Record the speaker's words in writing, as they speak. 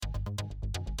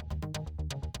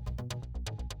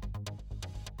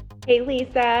Hey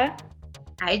Lisa,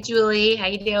 Hi, Julie. How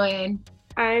you doing?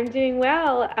 I'm doing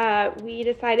well. We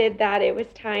decided that it was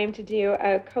time to do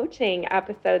a coaching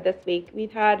episode this week.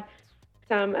 We've had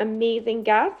some amazing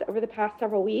guests over the past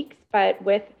several weeks, but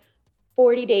with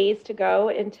 40 days to go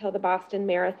until the Boston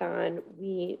Marathon,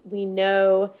 we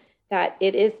know that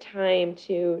it is time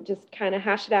to just kind of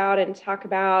hash it out and talk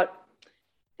about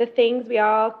the things we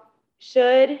all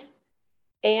should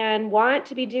and want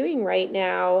to be doing right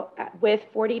now with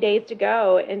 40 days to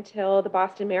go until the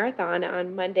Boston Marathon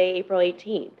on Monday, April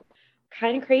 18th.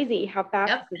 Kind of crazy how fast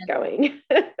Yep, this is going.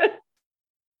 it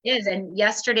is. And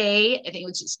yesterday, I think it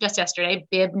was just yesterday,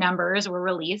 bib numbers were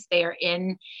released. They are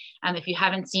in, if you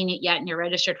haven't seen it yet and you're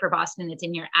registered for Boston, it's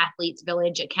in your Athletes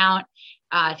Village account.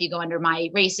 If you go under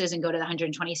my races and go to the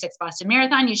 126 Boston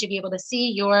Marathon, you should be able to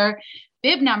see your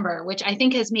bib number, which I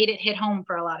think has made it hit home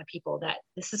for a lot of people that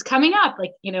this is coming up.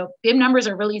 Like, bib numbers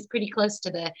are released pretty close to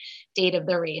the date of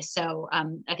the race. So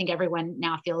I think everyone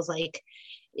now feels like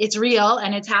it's real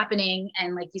and it's happening.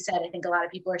 And like you said, I think a lot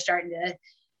of people are starting to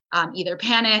either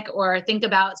panic or think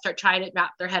about start trying to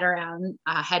wrap their head around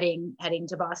heading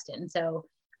to Boston. So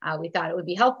we thought it would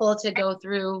be helpful to go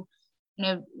through,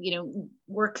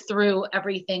 work through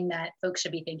everything that folks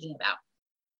should be thinking about.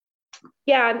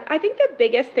 Yeah, I think the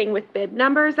biggest thing with bib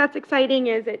numbers that's exciting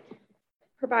is it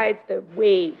provides the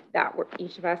wave that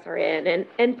each of us are in.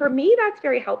 And for me, that's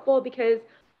very helpful because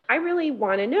I really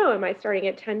want to know, am I starting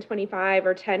at 10:25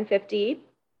 or 10:50?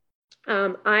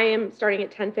 I am starting at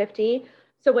 10:50.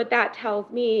 So what that tells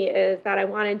me is that I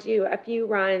want to do a few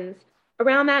runs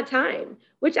around that time,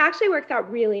 which actually works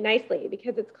out really nicely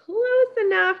because it's close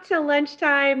enough to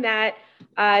lunchtime that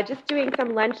just doing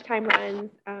some lunchtime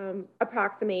runs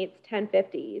approximates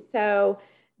 10:50. So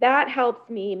that helps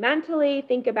me mentally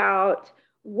think about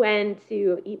when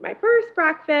to eat my first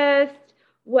breakfast,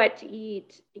 what to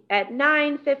eat at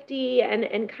 9:50,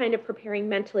 and kind of preparing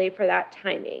mentally for that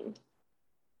timing.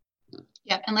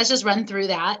 Yep. And let's just run through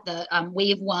that. The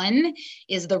wave one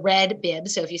is the red bib.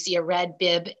 So if you see a red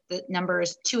bib, the number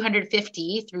is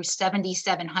 250 through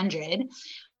 7,700.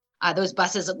 Those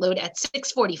buses load at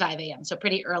 6:45 a.m., so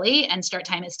pretty early, and start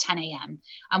time is 10 a.m.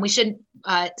 We should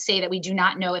say that we do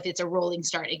not know if it's a rolling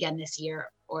start again this year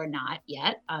or not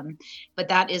yet, but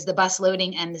that is the bus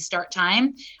loading and the start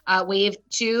time. Wave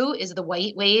two is the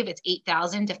white wave. It's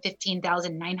 8,000 to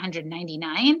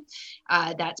 15,999.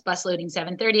 That's bus loading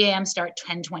 7:30 a.m., start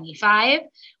 10:25.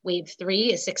 Wave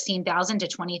three is 16,000 to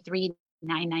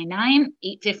 23,999,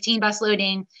 8:15 bus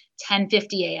loading,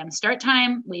 10:50 a.m. start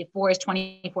time. Wave four is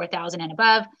 24,000 and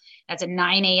above. That's a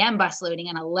 9 a.m. bus loading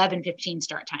and 11:15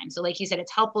 start time. So like you said,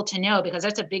 it's helpful to know because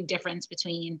that's a big difference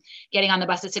between getting on the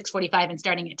bus at 6:45 and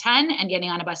starting at 10 and getting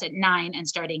on a bus at 9 and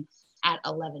starting at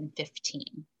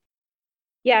 11:15.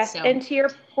 Yes, So and to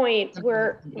your point,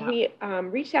 we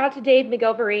reached out to Dave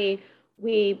McGilvery.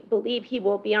 We believe he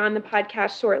will be on the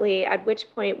podcast shortly, at which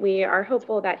point we are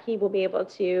hopeful that he will be able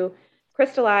to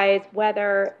crystallize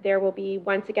whether there will be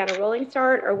once again a rolling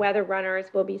start or whether runners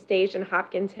will be staged in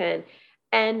Hopkinton.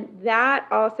 And that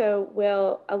also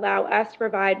will allow us to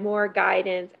provide more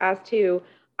guidance as to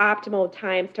optimal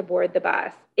times to board the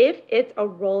bus. If it's a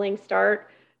rolling start,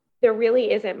 there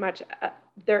really isn't much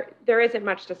there isn't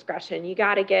much discretion. You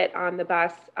got to get on the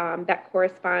bus that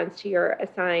corresponds to your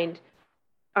assigned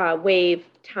wave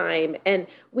time, and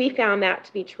we found that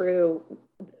to be true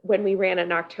when we ran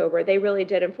in October. They really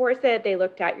did enforce it. They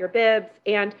looked at your bibs,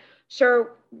 and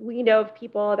sure, we know of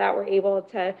people that were able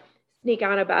to sneak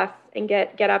on a bus and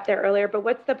get up there earlier. But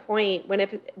what's the point when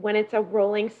it's a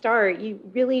rolling start? You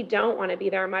really don't want to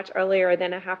be there much earlier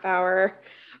than a half hour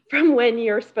from when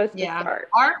you're supposed to yeah, start.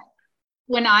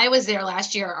 when I was there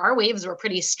last year, our waves were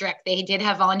pretty strict. They did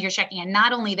have volunteer checking. And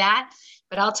not only that,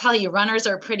 but I'll tell you, runners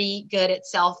are pretty good at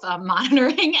self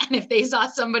monitoring. And if they saw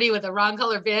somebody with a wrong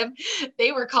color bib,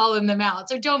 they were calling them out.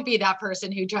 So don't be that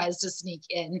person who tries to sneak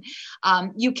in.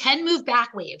 You can move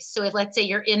back waves. So if, let's say,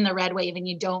 you're in the red wave and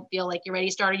you don't feel like you're ready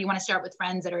to start, or you want to start with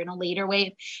friends that are in a later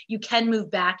wave, you can move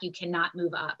back. You cannot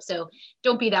move up. So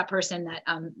don't be that person that,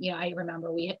 I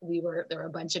remember there were a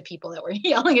bunch of people that were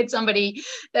yelling at somebody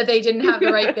that they didn't have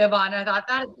the right bib on. I thought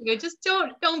that just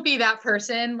don't be that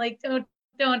person. Like don't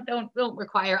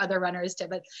require other runners to,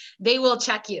 but they will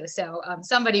check you. So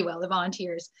somebody will, the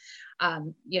volunteers,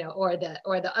 or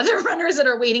the other runners that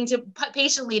are waiting to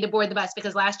patiently to board the bus,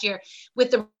 because last year with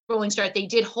the rolling start, they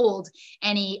did hold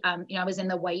any, I was in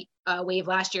the white wave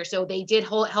last year. So they did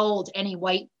hold any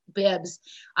white bibs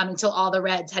until all the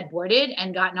reds had boarded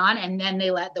and gotten on. And then they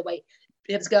let the white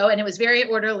bibs go. And it was very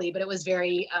orderly, but it was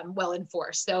very well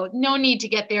enforced. So no need to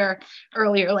get there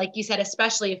earlier, like you said,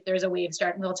 especially if there's a wave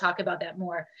start, and we'll talk about that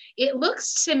more. It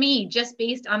looks to me, just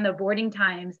based on the boarding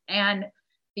times and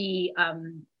the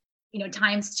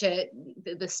times to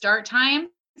the start time,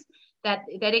 that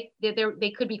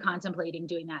they could be contemplating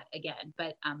doing that again,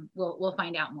 but we'll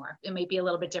find out more. It might be a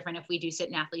little bit different if we do sit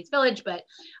in Athletes Village, but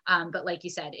like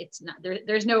you said, it's not there.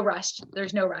 There's no rush.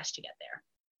 There's no rush to get there.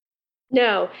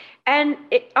 No, and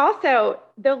it also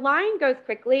the line goes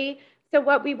quickly. So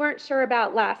what we weren't sure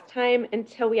about last time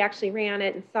until we actually ran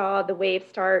it and saw the wave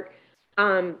start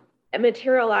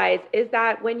materialize is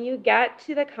that when you get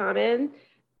to the common,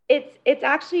 it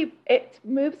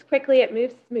moves quickly, it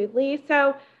moves smoothly.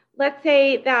 So let's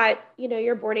say that,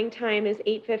 your boarding time is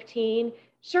 8:15.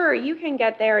 Sure, you can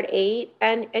get there at 8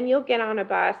 and you'll get on a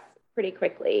bus pretty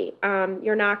quickly.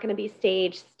 You're not going to be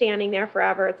staged standing there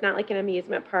forever. It's not like an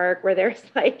amusement park where there's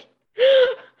like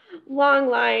long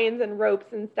lines and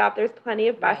ropes and stuff. There's plenty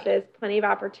of buses, plenty of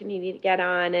opportunity to get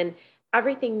on, and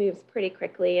everything moves pretty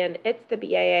quickly. And it's the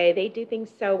BAA. They do things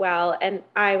so well. And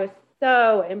I was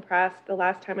so impressed the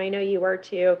last time, I know you were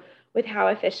too, with how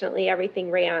efficiently everything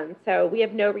ran. So we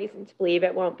have no reason to believe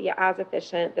it won't be as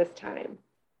efficient this time.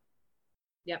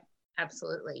 Yep,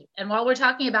 absolutely. And while we're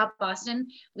talking about Boston,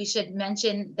 we should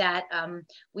mention that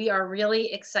we are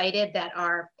really excited that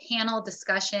our panel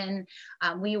discussion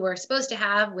we were supposed to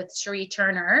have with Cherie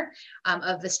Turner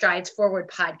of the Strides Forward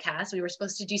podcast. We were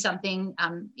supposed to do something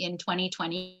in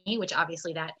 2020, which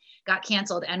obviously that got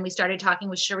canceled. And we started talking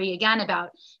with Cherie again about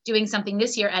doing something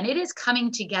this year, and it is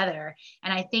coming together.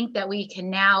 And I think that we can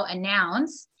now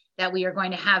announce that we are going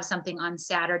to have something on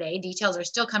Saturday. Details are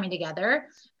still coming together,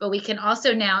 but we can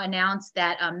also now announce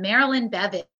that Marilyn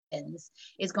Bevins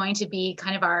is going to be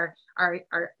kind of our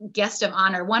guest of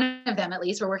honor. One of them, at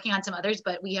least. We're working on some others,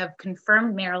 but we have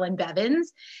confirmed Marilyn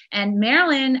Bevins. And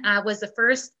Marilyn was the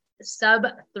first sub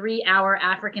 3-hour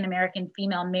African-American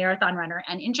female marathon runner.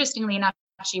 And interestingly enough,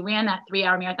 she ran that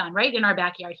 3-hour marathon right in our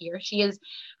backyard here. She is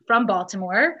from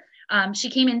Baltimore. She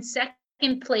came in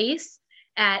second place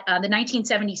at the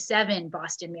 1977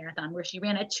 Boston Marathon, where she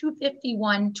ran a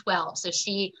 2:51:12. So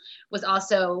she was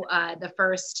also the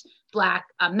first Black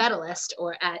medalist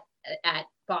at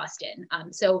Boston.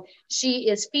 So she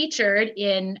is featured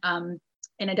in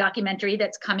a documentary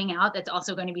that's coming out, that's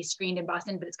also going to be screened in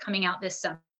Boston, but it's coming out this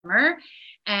summer.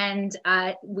 And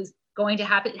was going to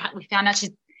happen. We found out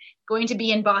she's going to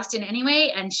be in Boston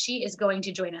anyway, and she is going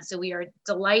to join us. So we are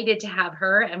delighted to have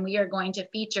her, and we are going to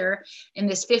feature in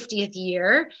this 50th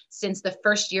year since the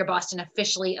first year Boston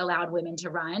officially allowed women to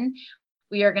run.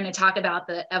 We are going to talk about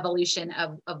the evolution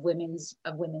of women's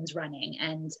running,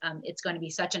 and it's going to be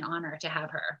such an honor to have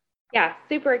her. Yeah,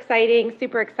 super exciting,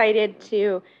 super excited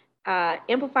to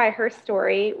amplify her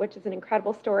story, which is an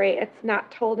incredible story. It's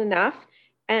not told enough,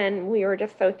 and we were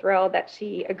just so thrilled that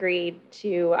she agreed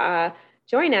to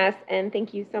join us. And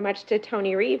thank you so much to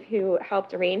Tony Reeve, who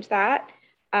helped arrange that.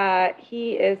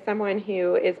 He is someone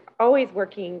who is always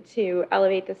working to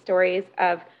elevate the stories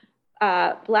of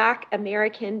Black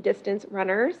American distance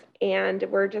runners. And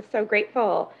we're just so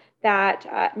grateful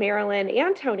that Marilyn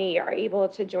and Tony are able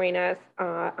to join us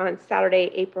on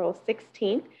Saturday, April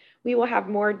 16th. We will have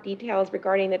more details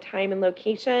regarding the time and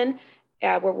location.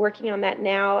 We're working on that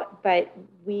now, but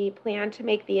we plan to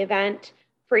make the event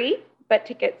free, but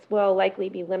tickets will likely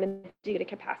be limited due to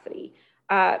capacity.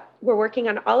 We're working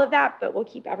on all of that, but we'll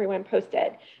keep everyone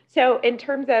posted. So in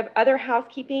terms of other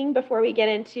housekeeping, before we get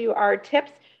into our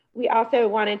tips, we also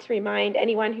wanted to remind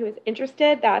anyone who is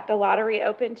interested that the lottery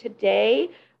opened today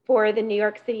for the New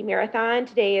York City Marathon.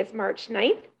 Today is March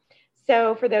 9th.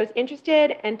 So for those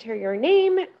interested, enter your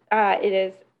name. It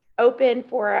is open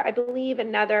for, I believe,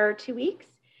 another 2 weeks.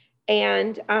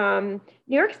 And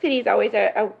New York City is always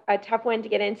a tough one to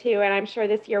get into, and I'm sure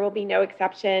this year will be no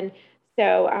exception.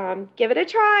 So give it a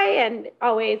try, and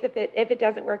always, if it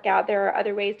doesn't work out, there are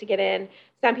other ways to get in.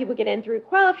 Some people get in through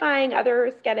qualifying,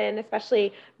 others get in,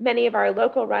 especially many of our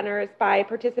local runners, by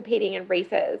participating in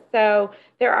races. So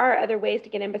there are other ways to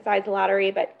get in besides the lottery,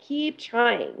 but keep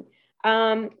trying.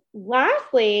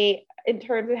 Lastly, in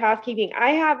terms of housekeeping,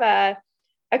 I have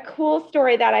a cool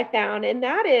story that I found, and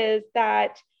that is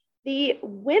that the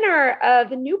winner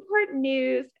of the Newport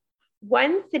News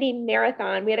One City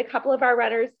Marathon, we had a couple of our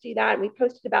runners do that, and we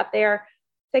posted about their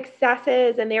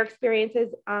successes and their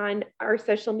experiences on our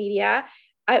social media.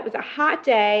 It was a hot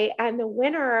day, and the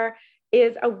winner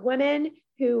is a woman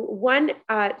who won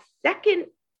second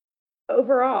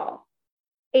overall,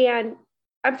 and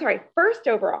first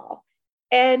overall.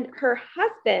 And her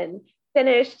husband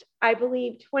finished, I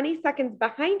believe, 20 seconds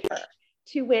behind her.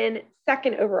 to win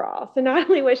second overall. So not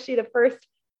only was she the first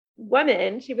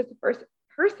woman, she was the first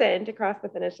person to cross the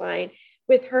finish line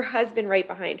with her husband right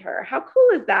behind her. How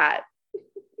cool is that?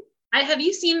 Have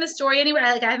you seen the story anywhere?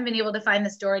 I haven't been able to find the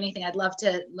story or anything. I'd love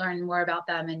to learn more about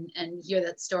them and hear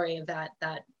that story of that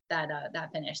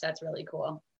finish. That's really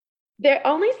cool. The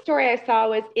only story I saw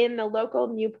was in the local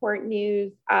Newport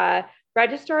News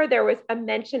register. There was a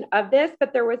mention of this,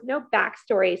 but there was no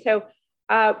backstory. So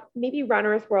maybe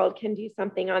Runner's World can do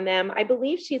something on them. I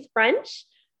believe she's French.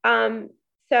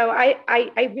 So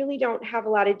I really don't have a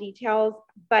lot of details,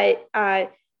 but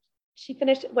she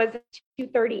finished, was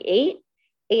 2:38.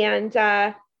 And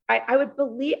I would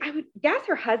guess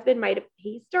her husband might have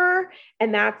paced her,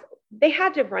 and they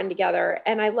had to have run together.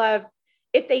 And I love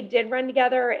if they did run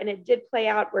together and it did play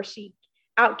out where she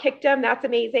outkicked him, that's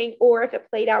amazing. Or if it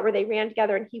played out where they ran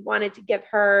together and he wanted to give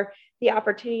her the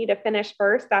opportunity to finish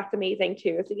first, that's amazing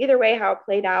too. So either way, how it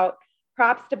played out,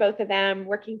 props to both of them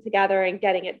working together and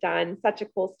getting it done. Such a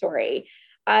cool story.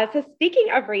 So speaking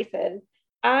of races,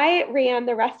 I ran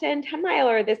the Reston 10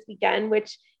 miler this weekend,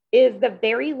 which is the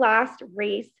very last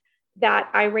race that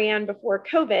I ran before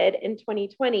COVID in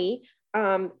 2020.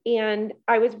 And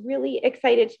I was really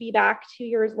excited to be back 2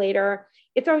 years later.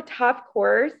 It's a tough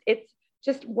course. It's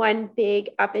just one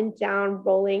big up and down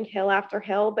rolling hill after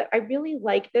hill, but I really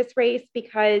like this race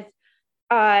because,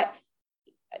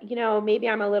 maybe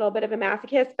I'm a little bit of a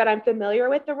masochist, but I'm familiar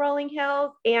with the rolling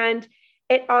hills. And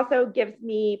it also gives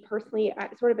me personally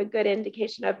sort of a good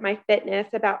indication of my fitness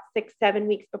about 6-7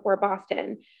 weeks before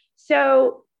Boston.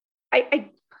 So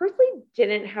I personally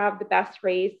didn't have the best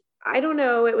race. I don't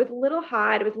know. It was a little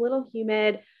hot. It was a little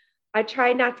humid. I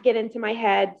tried not to get into my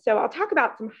head. So I'll talk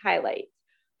about some highlights.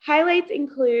 Highlights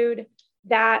include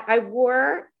that I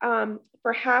wore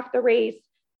for half the race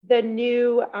the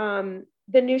new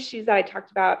shoes that I talked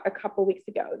about a couple weeks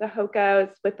ago, the Hoka's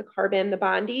with the carbon, the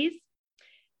Bondies.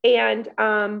 And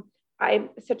I'm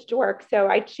such a dork, so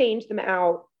I changed them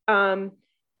out. I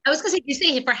was going to say, you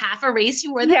say for half a race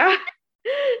you wore them? Yeah.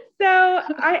 So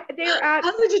they were at,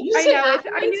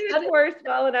 I knew the course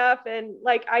well enough, and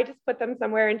I just put them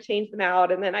somewhere and changed them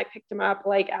out, and then I picked them up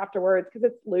afterwards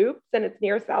because it's loops and it's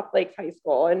near South Lakes High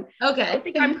School. And okay, I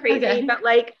think I'm crazy, but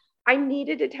I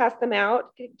needed to test them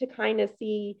out to kind of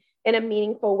see in a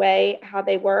meaningful way how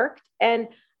they worked. And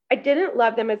I didn't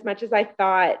love them as much as I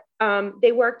thought.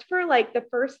 They worked for the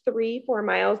first 3-4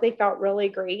 miles. They felt really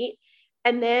great.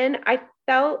 And then I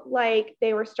felt like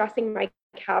they were stressing my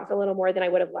calves a little more than I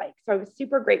would have liked. So I was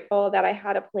super grateful that I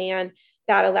had a plan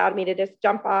that allowed me to just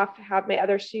jump off, have my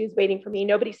other shoes waiting for me.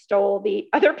 Nobody stole the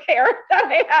other pair that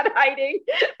I had hiding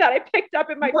that I picked up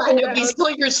in my phone. Nobody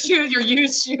stole your shoes, your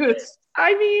used shoes.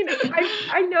 I mean,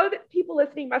 I know that people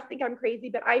listening must think I'm crazy,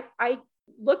 but I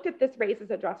looked at this race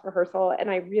as a dress rehearsal,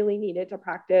 and I really needed to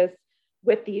practice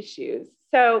with these shoes.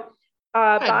 So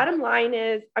bottom line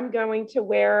is I'm going to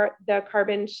wear the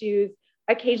carbon shoes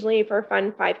occasionally for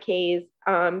fun 5Ks,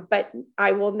 but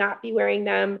I will not be wearing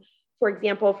them, for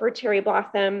example, for Cherry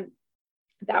Blossom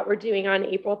that we're doing on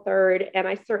April 3rd. And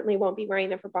I certainly won't be wearing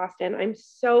them for Boston. I'm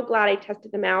so glad I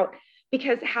tested them out,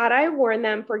 because had I worn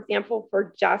them, for example,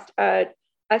 for just a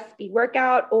speed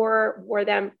workout, or wore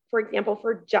them, for example,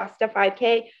 for just a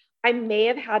 5K, I may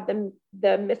have had the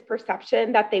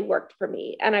misperception that they worked for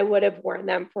me, and I would have worn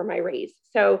them for my race.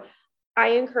 So I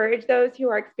encourage those who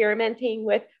are experimenting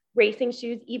with racing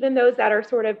shoes, even those that are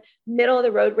sort of middle of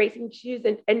the road racing shoes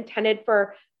and intended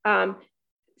for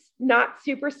not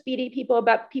super speedy people,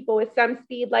 but people with some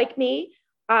speed like me,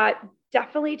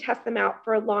 definitely test them out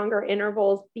for longer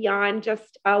intervals beyond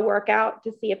just a workout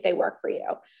to see if they work for you.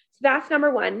 So that's number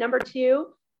one. Number two,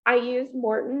 I use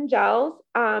Maurten gels.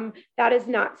 That is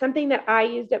not something that I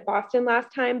used at Boston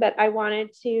last time, but I wanted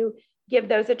to give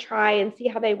those a try and see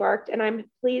how they worked. And I'm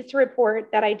pleased to report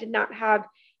that I did not have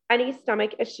any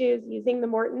stomach issues using the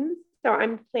Maurtens. So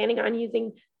I'm planning on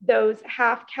using those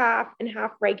half calf and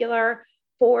half regular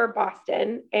for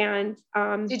Boston. And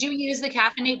did you use the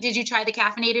caffeinated? Did you try the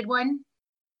caffeinated one?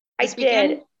 I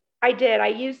did. I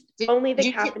used only the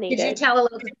caffeinated. Did you tell a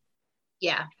little bit?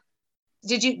 Yeah.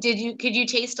 Could you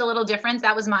taste a little difference?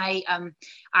 That was my,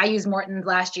 I used Maurten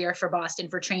last year for Boston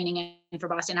for training and for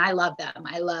Boston. I love them.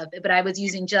 I love it, but I was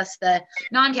using just the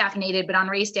non-caffeinated, but on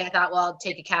race day, I thought, well, I'll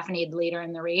take a caffeinated later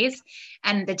in the race,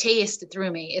 and the taste threw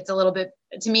me. It's a little bit,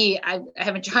 to me, I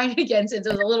haven't tried it again since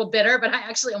it was a little bitter, but I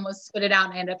actually almost spit it out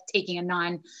and I ended up taking a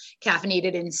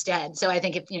non-caffeinated instead. So I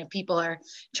think if people are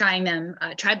trying them,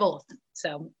 try both.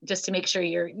 So just to make sure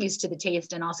you're used to the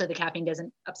taste, and also the caffeine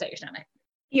doesn't upset your stomach.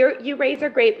 You raise a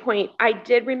great point. I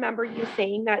did remember you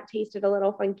saying that tasted a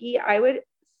little funky.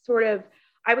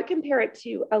 I would compare it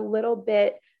to a little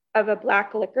bit of a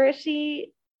black licorice-y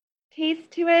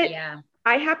taste to it. Yeah.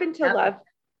 I happen to love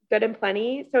Good and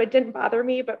Plenty, so it didn't bother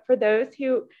me. But for those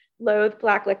who loathe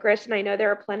black licorice, and I know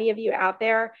there are plenty of you out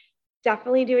there,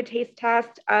 definitely do a taste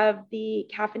test of the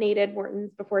caffeinated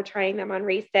Mortons before trying them on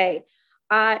race day.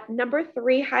 Number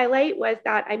 3 highlight was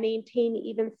that I maintain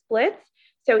even splits.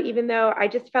 So even though I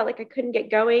just felt like I couldn't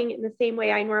get going in the same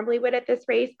way I normally would at this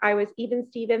race, I was even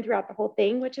Steven throughout the whole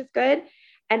thing, which is good.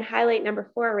 And highlight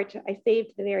number 4, which I saved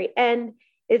to the very end,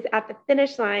 is at the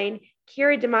finish line,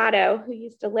 Kira D'Amato, who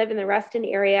used to live in the Reston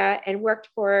area and worked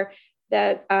for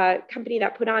the company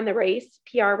that put on the race,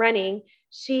 PR Running,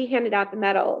 she handed out the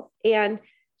medals. And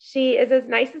she is as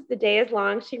nice as the day is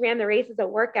long. She ran the race as a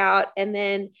workout and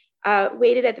then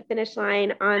waited at the finish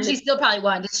line on. She still probably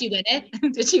won. Did she win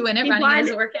it? Did she win it running as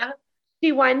a workout?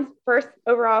 She won first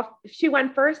overall. She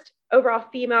won first overall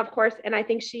female, of course, and I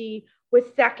think she was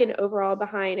second overall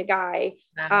behind a guy.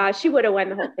 Wow. She would have won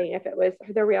the whole thing if it was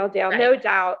the real deal, right. No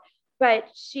doubt. But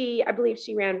I believe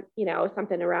she ran,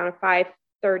 something around a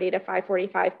 5:30 to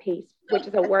 5:45 pace, which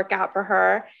is a workout for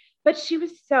her. But she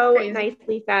was so nice,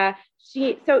 Lisa.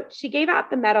 She gave out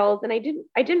the medals, and I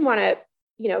didn't want to,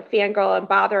 fangirl and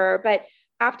bother her. But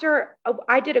after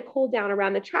I did a cool down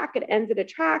around the track, it ends at a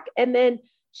track, and then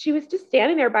she was just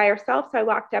standing there by herself. So I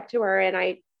walked up to her and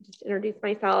I just introduced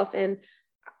myself and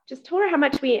just told her how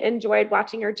much we enjoyed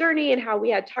watching her journey and how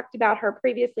we had talked about her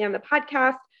previously on the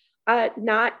podcast.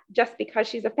 Not just because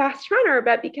she's a fast runner,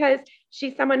 but because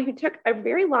she's someone who took a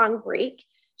very long break.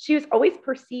 She was always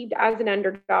perceived as an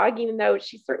underdog, even though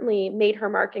she certainly made her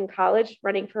mark in college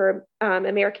running for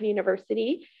American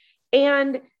University,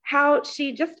 and how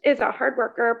she just is a hard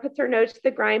worker, puts her nose to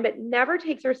the grind, but never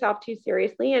takes herself too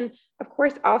seriously. And of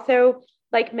course, also,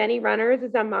 like many runners,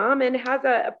 is a mom and has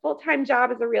a full-time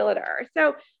job as a realtor.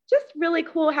 So just really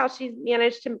cool how she's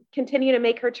managed to continue to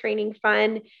make her training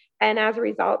fun. And as a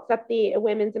result, set the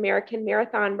Women's American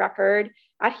Marathon record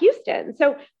at Houston.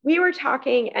 So we were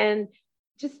talking, and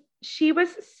she was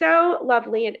so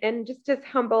lovely and just as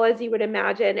humble as you would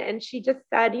imagine. And she just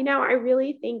said, I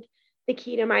really think the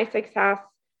key to my success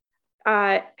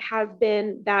has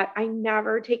been that I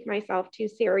never take myself too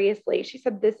seriously. She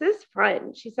said, this is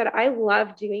fun. She said, I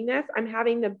love doing this. I'm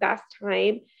having the best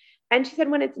time. And she said,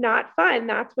 when it's not fun,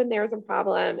 that's when there's a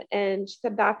problem. And she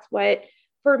said, that's what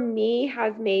for me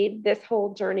has made this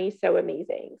whole journey so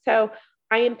amazing. So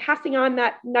I am passing on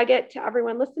that nugget to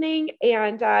everyone listening.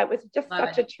 And it was just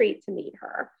such a treat to meet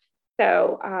her.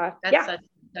 So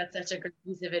that's such a good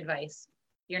piece of advice.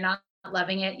 You're not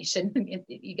loving it, you shouldn't.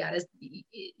 You've got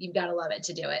to love it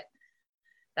to do it.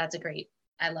 That's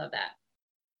I love that.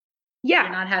 Yeah. If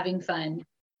you're not having fun.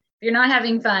 If you're not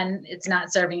having fun, it's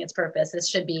not serving its purpose. This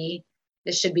should be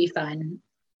fun.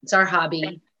 It's our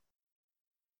hobby.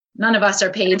 None of us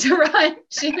are paid to run.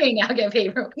 She may now get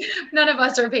paid. None of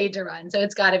us are paid to run. So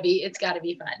it's gotta be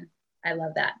fun. I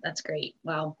love that. That's great.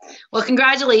 Wow. Well,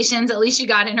 congratulations. At least you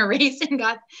got in a race and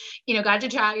got to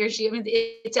try out your shoe. I mean,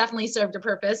 it definitely served a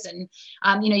purpose. And,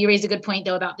 you raised a good point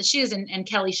though about the shoes, and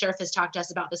Kelly Scherf has talked to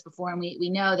us about this before. And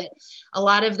we know that a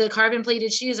lot of the carbon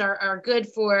plated shoes are good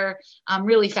for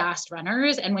really fast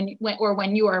runners. And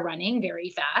when you are running very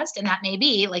fast, and that may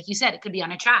be, like you said, it could be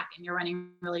on a track and you're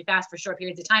running really fast for short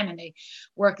periods of time and they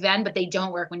work then, but they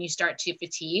don't work when you start to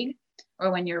fatigue,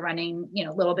 or when you're running,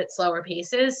 a little bit slower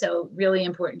paces. So really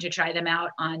important to try them out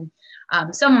on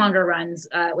some longer runs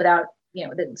without,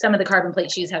 some of the carbon plate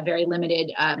shoes have very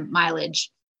limited mileage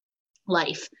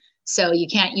life. So you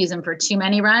can't use them for too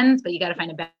many runs, but you got to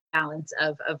find a balance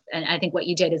of, and I think what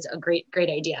you did is a great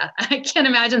idea. I can't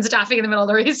imagine stopping in the middle of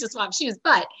the race to swap shoes,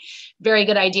 but very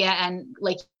good idea. And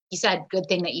like you said, good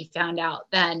thing that you found out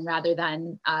then, rather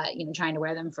than, trying to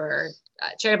wear them for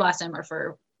Cherry Blossom or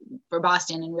for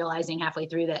Boston and realizing halfway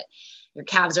through that your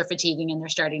calves are fatiguing and they're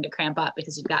starting to cramp up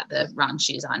because you've got the wrong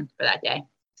shoes on for that day.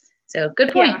 So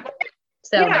good point. Yeah.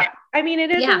 So yeah, I mean,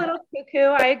 it is a little cuckoo.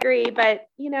 I agree, but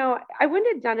I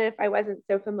wouldn't have done it if I wasn't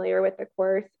so familiar with the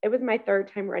course. It was my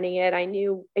third time running it. I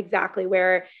knew exactly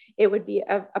where it would be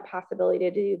a possibility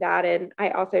to do that. And I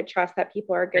also trust that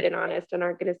people are good and honest and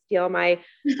aren't going to steal my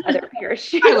other pair of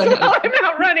shoes while I'm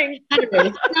out running.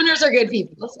 Runners are good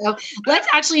people. So let's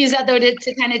actually use that though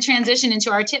to kind of transition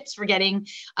into our tips for getting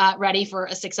ready for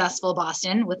a successful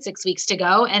Boston with 6 weeks to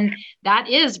go. And that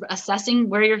is assessing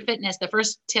where your fitness. The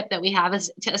first tip that we have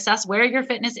is to assess where your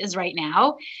fitness is right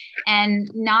now, and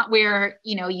not where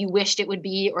you wished it would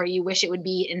be or you wish it would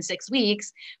be in 6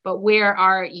 weeks, but where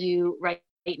are you right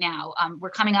now?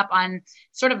 We're coming up on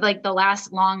sort of like the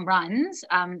last long runs.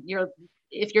 You're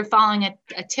if you're following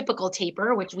a typical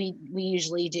taper, which we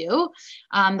usually do,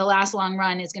 the last long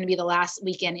run is going to be the last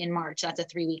weekend in March. That's a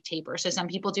 3-week taper. So some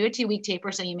people do a 2-week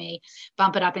taper, so you may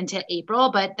bump it up into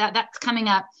April, but that's coming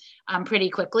up pretty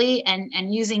quickly,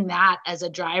 and using that as a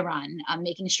dry run,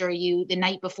 making sure the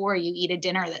night before you eat a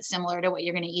dinner that's similar to what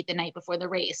you're going to eat the night before the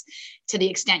race, to the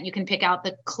extent you can pick out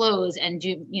the clothes and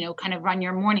do, kind of run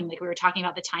your morning, like we were talking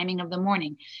about the timing of the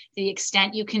morning. To the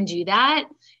extent you can do that.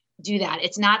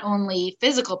 It's not only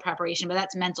physical preparation, but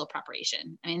that's mental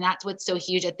preparation. I mean, that's what's so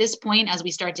huge at this point as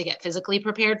we start to get physically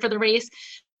prepared for the race.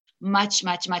 Much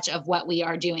of what we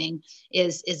are doing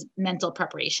is mental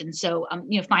preparation. So,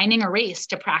 finding a race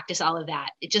to practice all of that,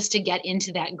 just to get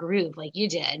into that groove, like you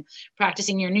did,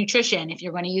 practicing your nutrition. If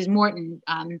you're going to use Maurten,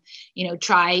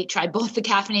 try both the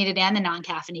caffeinated and the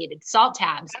non-caffeinated. Salt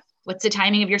tabs. What's the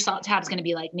timing of your salt tabs going to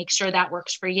be like? Make sure that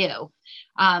works for you.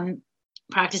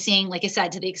 Practicing, like I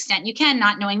said, to the extent you can,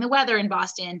 not knowing the weather in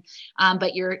Boston,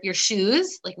 but your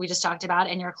shoes, like we just talked about,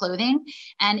 and your clothing.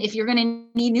 And if you're going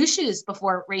to need new shoes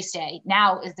before race day,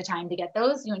 now is the time to get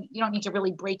those. You don't need to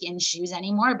really break in shoes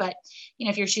anymore, but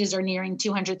if your shoes are nearing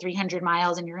 200, 300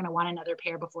 miles and you're going to want another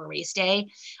pair before race day,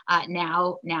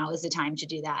 now is the time to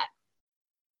do that.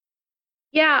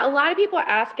 Yeah, a lot of people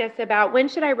ask us about when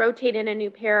should I rotate in a new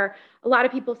pair. A lot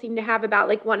of people seem to have about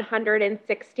like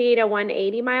 160 to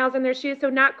 180 miles in their shoes, so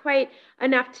not quite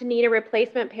enough to need a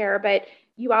replacement pair, but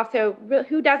you also,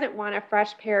 who doesn't want a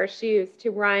fresh pair of shoes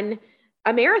to run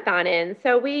a marathon in?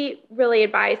 So we really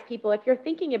advise people, if you're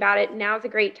thinking about it, now's a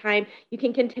great time. You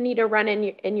can continue to run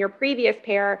in your previous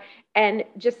pair and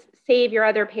just save your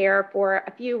other pair for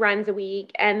a few runs a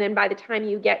week. And then by the time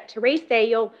you get to race day,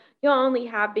 you'll only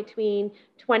have between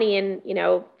 20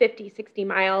 and 50, 60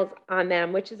 miles on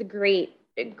them, which is a great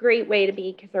way to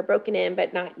be, because they're broken in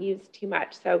but not used too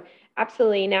much. So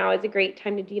absolutely, now is a great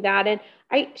time to do that. And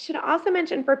I should also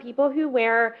mention, for people who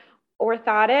wear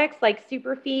orthotics like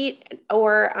Superfeet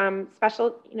or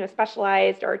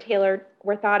specialized or tailored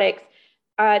orthotics,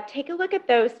 take a look at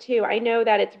those too. I know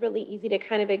that it's really easy to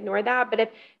kind of ignore that, but if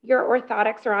your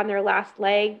orthotics are on their last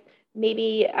leg,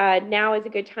 maybe now is a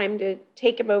good time to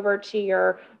take them over to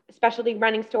your specialty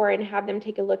running store and have them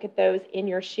take a look at those in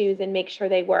your shoes and make sure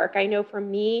they work. I know for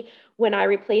me, when I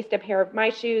replaced a pair of my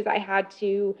shoes, I had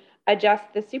to adjust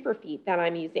the Superfeet that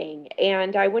I'm using,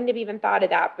 and I wouldn't have even thought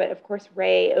of that, but of course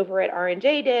Ray over at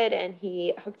R&J did, and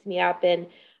he hooked me up, and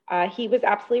he was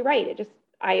absolutely right.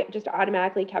 I just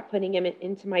automatically kept putting him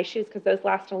into my shoes because those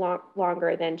last a lot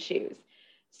longer than shoes.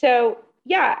 So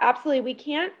yeah, absolutely, we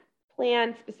can't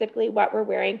plan specifically what we're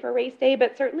wearing for race day,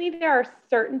 but certainly there are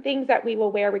certain things that we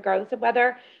will wear regardless of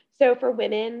weather. So for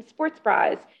women, sports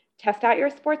bras. Test out your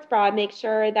sports bra, make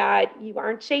sure that you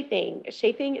aren't chafing.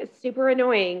 Chafing is super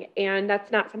annoying, and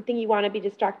that's not something you want to be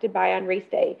distracted by on race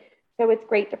day. So it's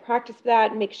great to practice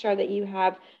that and make sure that you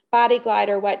have Body Glide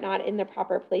or whatnot in the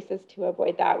proper places to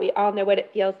avoid that. We all know what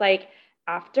it feels like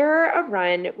after a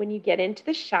run when you get into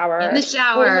the shower. In the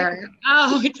shower.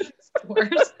 It's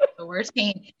the worst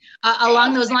pain.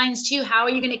 Along those lines too, how are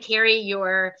you going to carry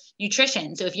your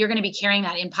nutrition? So if you're going to be carrying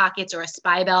that in pockets or a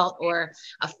spy belt or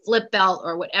a flip belt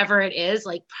or whatever it is,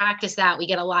 like practice that. We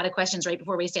get a lot of questions right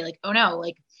before race day, like, oh no,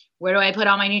 like where do I put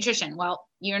all my nutrition? Well,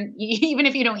 even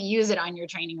if you don't use it on your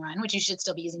training run, which you should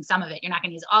still be using some of it, you're not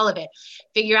going to use all of it.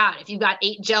 Figure out if you've got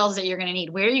 8 gels that you're going to need,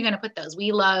 where are you going to put those?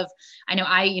 I know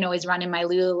I always run in my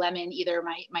Lululemon, either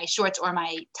my shorts or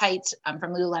my tights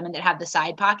from Lululemon that have the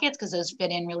side pockets, because those fit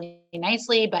in really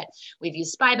nicely. But we've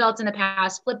used spy belts in the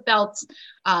past, flip belts,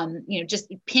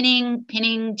 just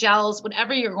pinning gels,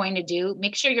 whatever you're going to do,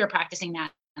 make sure you're practicing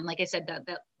that. And like I said,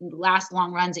 the last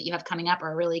long runs that you have coming up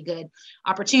are a really good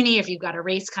opportunity. If you've got a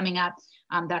race coming up,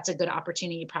 that's a good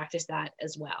opportunity to practice that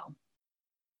as well.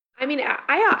 I mean,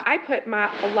 I put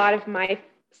a lot of my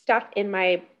stuff in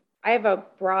I have a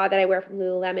bra that I wear from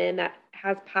Lululemon that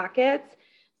has pockets.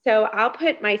 So I'll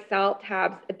put my salt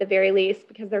tabs at the very least,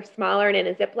 because they're smaller and in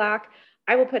a Ziploc.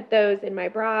 I will put those in my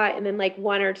bra, and then like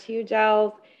 1 or 2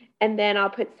 gels. And then I'll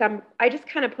put I just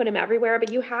kind of put them everywhere,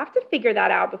 but you have to figure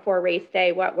that out before race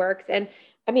day, what works. And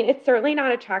I mean, it's certainly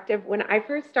not attractive. When I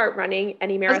first start running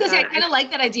any marathon, I kind of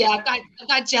like that idea. I've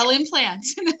got gel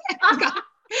implants. I've got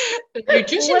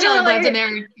nutrition gel implants in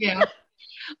there.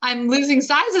 I'm losing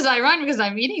size as I run because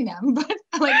I'm eating them, but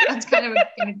like that's kind of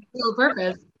a cool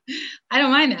purpose. I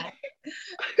don't mind that.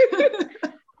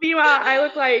 Meanwhile, I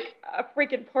look like a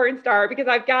freaking porn star because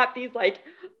I've got these like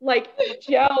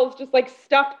gels just like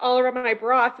stuffed all around my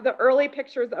bra. So the early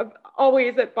pictures of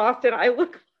always at Boston, I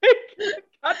look like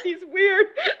I've got these weird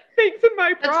things in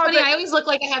my bra. That's funny. I always look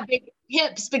like I have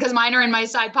hips because mine are in my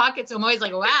side pocket. So I'm always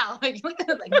like, wow, like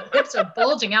my hips are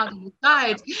bulging out to the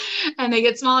sides and they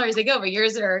get smaller as they go, but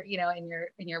yours are,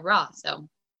 in your bra. So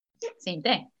same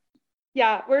thing.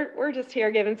 Yeah, we're just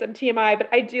here giving some TMI, but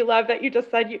I do love that you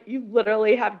just said you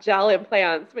literally have gel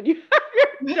implants when you have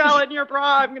your gel in your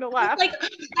bra. I'm gonna laugh. Like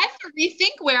I have to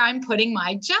rethink where I'm putting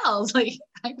my gels. Like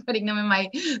I'm putting them in my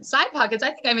side pockets. I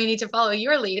think I may need to follow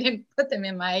your lead and put them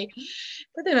in my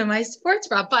sports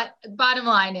bra. But bottom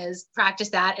line is practice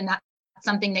that, and that's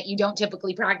something that you don't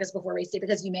typically practice before race day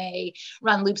because you may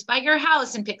run loops by your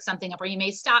house and pick something up, or you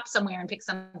may stop somewhere and pick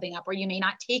something up, or you may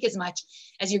not take as much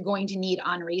as you're going to need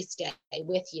on race day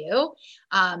with you.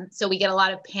 So we get a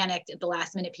lot of panicked at the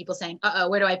last minute, people saying, uh-oh,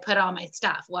 where do I put all my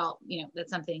stuff? Well, that's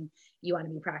something you want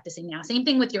to be practicing now. Same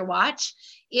thing with your watch.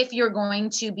 If you're going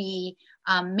to be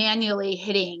manually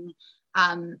hitting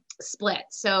split.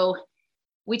 So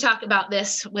we talk about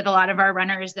this with a lot of our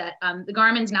runners that the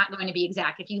Garmin's not going to be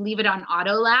exact. If you leave it on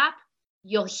auto lap,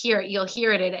 you'll hear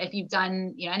it. If you've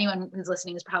done, anyone who's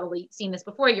listening has probably seen this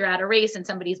before. You're at a race and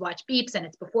somebody's watch beeps and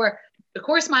it's before the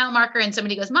course mile marker and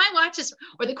somebody goes, my watch is,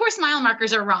 or the course mile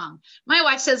markers are wrong. My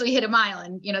watch says we hit a mile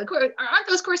and, aren't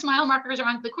those course mile markers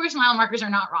wrong? The course mile markers are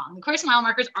not wrong. The course mile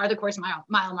markers are the course mile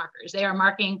markers. They are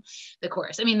marking the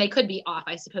course. I mean, they could be off,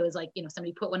 I suppose, like,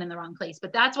 somebody put one in the wrong place,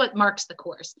 but that's what marks the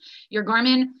course. Your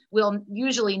Garmin will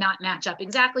usually not match up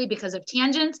exactly because of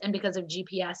tangents and because of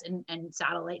GPS and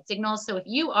satellite signals. So if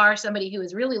you are somebody who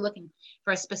is really looking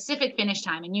for a specific finish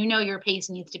time and your pace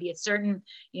needs to be a certain,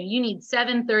 you need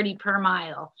 7:30 per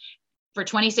mile for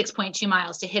 26.2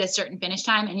 miles to hit a certain finish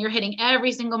time, and you're hitting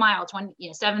every single mile 7:30,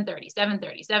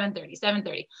 7:30, 7:30,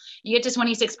 7:30. You get to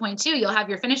 26.2, you'll have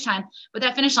your finish time, but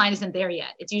that finish line isn't there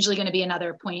yet. It's usually going to be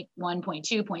another 0.1,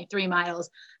 0.2, 0.3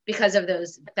 miles because of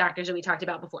those factors that we talked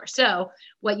about before. So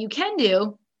what you can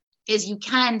do is you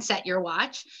can set your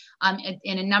watch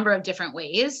in a number of different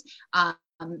ways.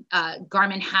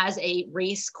 Garmin has a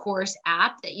race course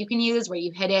app that you can use where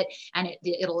you hit it and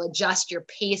it'll adjust your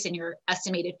pace and your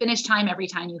estimated finish time every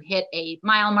time you hit a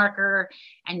mile marker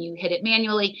and you hit it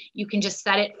manually. You can just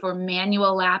set it for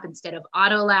manual lap instead of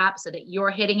auto lap so that you're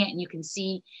hitting it and you can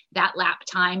see that lap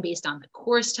time based on the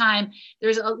course time.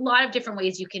 There's a lot of different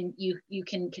ways you can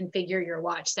configure your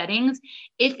watch settings.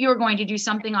 If you're going to do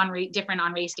something different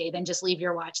on race day, then just leave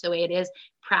your watch the way it is.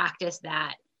 Practice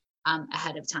that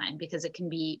ahead of time, because it can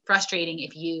be frustrating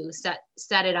if you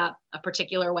set it up a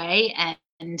particular way.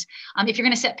 And if you're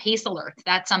going to set pace alerts,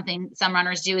 that's something some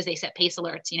runners do, is they set pace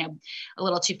alerts, a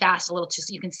little too fast, a little too,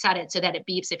 so you can set it so that it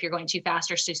beeps if you're going too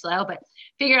fast or too slow, but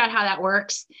figure out how that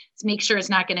works. So make sure it's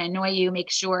not going to annoy you.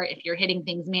 Make sure if you're hitting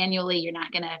things manually, you're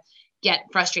not going to get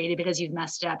frustrated because you've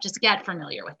messed it up. Just get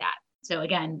familiar with that. So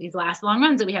again, these last long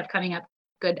runs that we have coming up,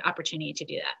 good opportunity to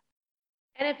do that.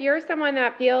 And if you're someone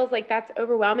that feels like that's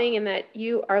overwhelming and that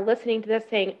you are listening to this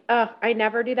saying, oh, I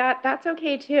never do that, that's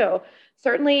okay too.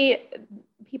 Certainly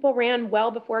people ran well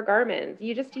before Garmin's.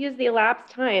 You just use the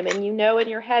elapsed time and in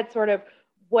your head sort of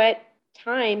what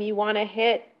time you want to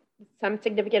hit some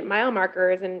significant mile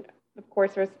markers. And of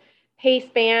course there's pace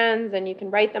bands and you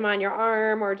can write them on your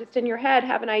arm or just in your head,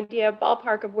 have an idea,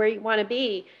 ballpark of where you want to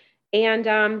be. And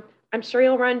I'm sure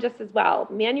you'll run just as well.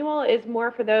 Manual is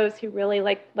more for those who really,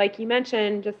 like you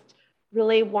mentioned, just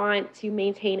really want to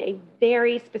maintain a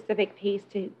very specific pace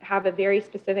to have a very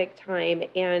specific time.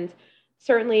 And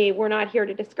certainly we're not here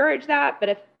to discourage that, but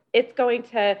if it's going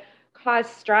to cause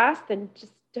stress, then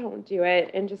just don't do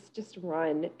it and just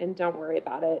run and don't worry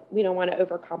about it. We don't want to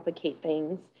overcomplicate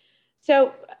things.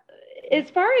 So as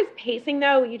far as pacing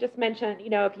though, you just mentioned,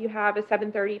 if you have a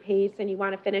 7:30 pace and you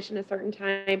want to finish in a certain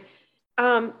time,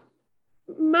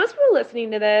 most people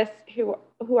listening to this who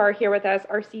are here with us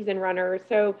are seasoned runners.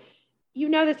 So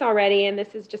this already, and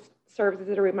this is just serves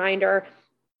as a reminder.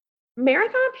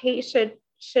 Marathon pace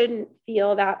shouldn't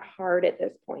feel that hard at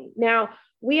this point. Now,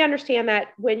 we understand that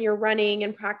when you're running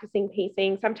and practicing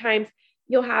pacing, sometimes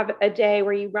you'll have a day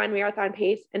where you run marathon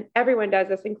pace, and everyone does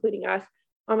this, including us.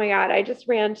 Oh my God, I just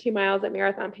ran 2 miles at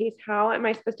marathon pace. How am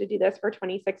I supposed to do this for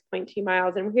 26.2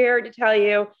 miles? And we're here to tell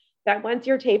you that once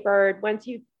you're tapered, once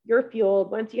you're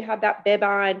fueled, once you have that bib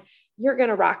on, you're going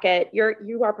to rock it.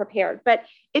 You are prepared. But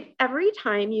if every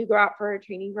time you go out for a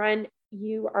training run,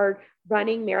 you are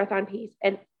running marathon pace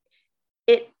and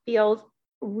it feels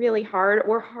really hard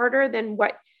or harder than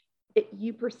what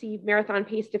you perceive marathon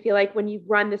pace to feel like when you've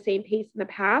run the same pace in the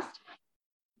past,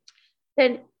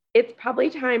 then it's probably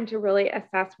time to really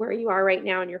assess where you are right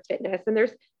now in your fitness. And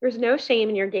there's no shame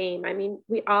in your game. I mean,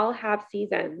 we all have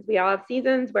seasons. We all have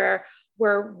seasons where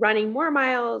we're running more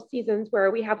miles, seasons where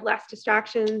we have less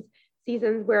distractions,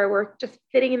 seasons where we're just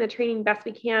fitting in the training best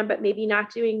we can, but maybe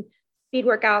not doing speed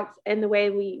workouts in the way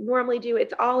we normally do,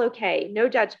 it's all okay, no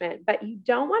judgment, but you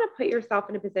don't want to put yourself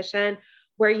in a position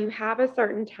where you have a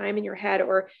certain time in your head,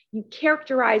 or you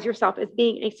characterize yourself as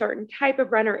being a certain type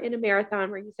of runner in a marathon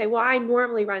where you say, well, I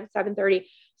normally run 7:30,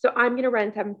 so I'm going to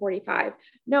run 7:45.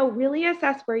 No, really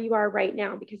assess where you are right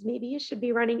now, because maybe you should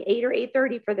be running 8 or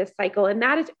 8:30 for this cycle, and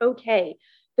that is okay.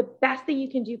 The best thing you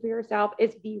can do for yourself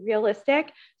is be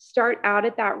realistic, start out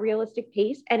at that realistic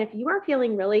pace. And if you are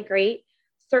feeling really great,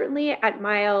 certainly at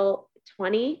mile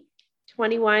 20,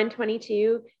 21,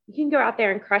 22, you can go out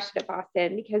there and crush it at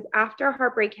Boston, because after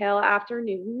Heartbreak Hill, after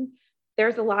Newton,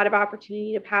 there's a lot of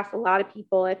opportunity to pass a lot of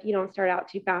people if you don't start out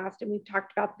too fast. And we've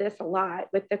talked about this a lot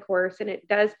with the course, and it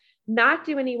does not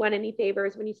do anyone any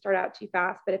favors when you start out too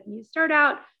fast. But if you start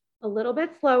out a little bit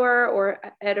slower, or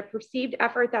at a perceived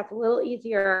effort that's a little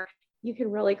easier, you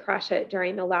can really crush it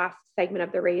during the last segment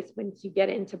of the race once you get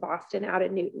into Boston out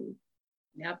of Newton.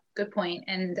 Yep, good point.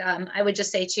 And I would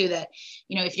just say too that,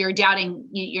 if you're doubting,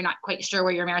 you're not quite sure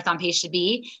where your marathon pace should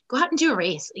be, go out and do a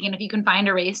race. Again, if you can find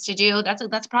a race to do,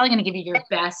 that's probably going to give you your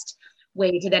best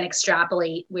way to then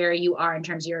extrapolate where you are in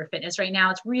terms of your fitness right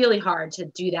now. It's really hard to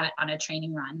do that on a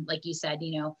training run. Like you said,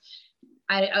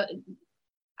 I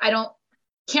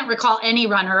can't recall any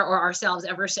runner or ourselves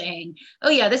ever saying, oh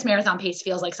yeah, this marathon pace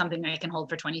feels like something I can hold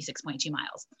for 26.2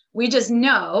 miles. We just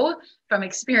know from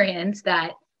experience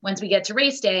that once we get to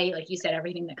race day, like you said,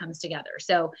 everything that comes together.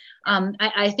 So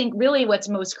I think really what's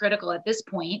most critical at this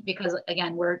point, because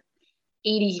again, we're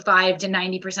 85 to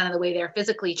 90% of the way there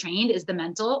physically trained, is the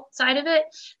mental side of it.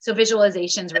 So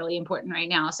visualization is really important right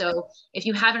now. So if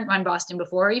you haven't run Boston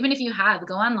before, or even if you have,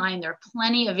 go online. There are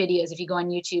plenty of videos if you go on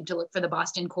YouTube to look for the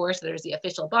Boston course. There's the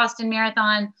official Boston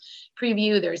Marathon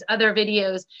preview. There's other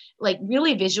videos. Like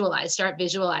really start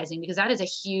visualizing, because that is a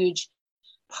huge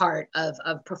part of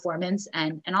performance,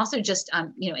 and also just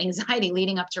anxiety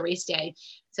leading up to race day.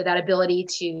 So that ability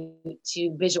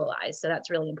to visualize. So that's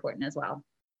really important as well.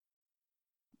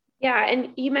 Yeah.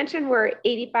 And you mentioned we're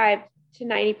 85 to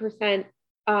 90%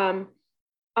 on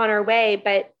our way,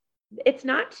 but it's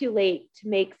not too late to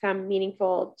make some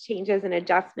meaningful changes and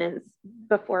adjustments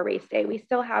before race day. We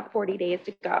still have 40 days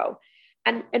to go.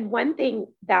 And one thing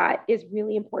that is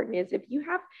really important is if you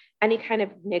have any kind of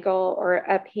niggle or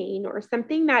a pain or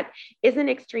something that isn't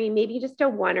extreme, maybe just a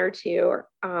 1 or 2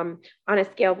 on a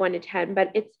scale of 1 to 10,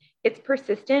 but it's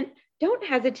persistent, don't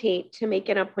hesitate to make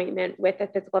an appointment with a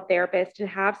physical therapist and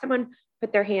have someone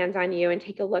put their hands on you and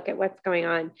take a look at what's going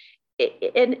on.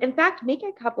 In fact, make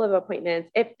a couple of appointments.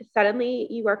 If suddenly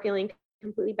you are feeling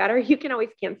completely better, you can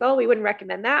always cancel. We wouldn't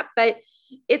recommend that, but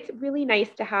it's really nice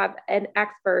to have an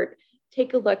expert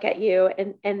take a look at you.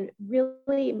 And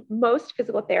really, most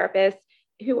physical therapists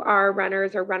who are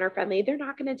runners or runner friendly, they're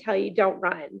not going to tell you don't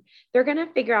run. They're going to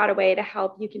figure out a way to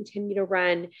help you continue to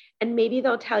run. And maybe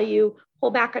they'll tell you,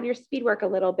 pull back on your speed work a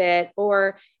little bit,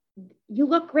 or you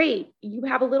look great. You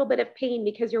have a little bit of pain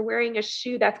because you're wearing a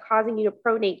shoe that's causing you to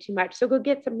pronate too much. So go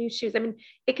get some new shoes. I mean,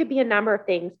 it could be a number of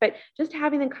things, but just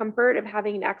having the comfort of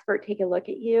having an expert take a look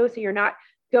at you, so you're not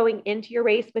going into your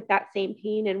race with that same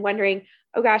pain and wondering,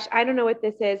 oh gosh, I don't know what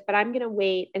this is, but I'm going to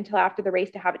wait until after the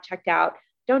race to have it checked out.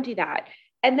 Don't do that.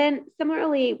 And then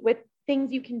similarly with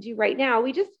things you can do right now,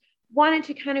 we just wanted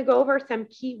to kind of go over some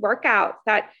key workouts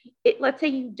that let's say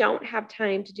you don't have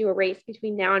time to do a race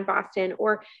between now and Boston,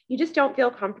 or you just don't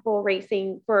feel comfortable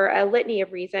racing for a litany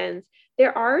of reasons.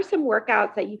 There are some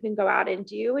workouts that you can go out and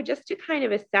do just to kind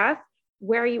of assess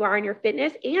where you are in your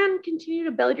fitness and continue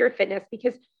to build your fitness,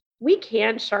 because we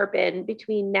can sharpen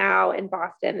between now and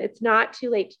Boston. It's not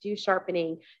too late to do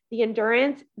sharpening. The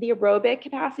endurance, the aerobic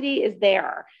capacity is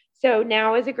there. So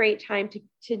now is a great time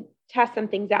to test some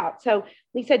things out. So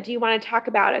Lisa, do you want to talk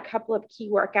about a couple of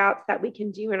key workouts that we can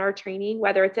do in our training,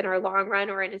 whether it's in our long run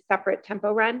or in a separate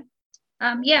tempo run?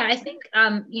 Yeah, I think,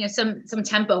 some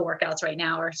tempo workouts right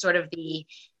now are sort of the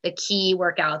key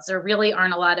workouts. There really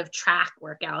aren't a lot of track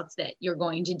workouts that you're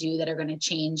going to do that are going to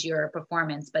change your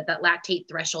performance, but that lactate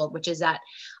threshold, which is that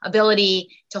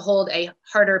ability to hold a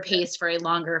harder pace for a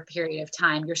longer period of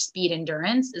time, your speed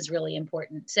endurance is really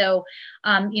important. So,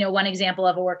 one example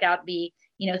of a workout would be,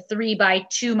 3 by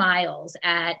 2 miles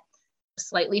at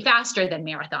slightly faster than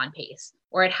marathon pace,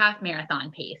 or at half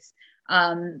marathon pace,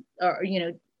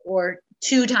 or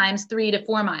 2 times 3 to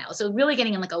 4 miles. So really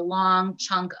getting in like a long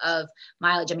chunk of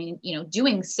mileage. I mean,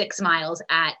 doing 6 miles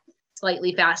at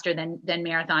slightly faster than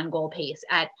marathon goal pace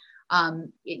at,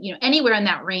 anywhere in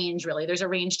that range, really. There's a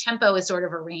range. Tempo is sort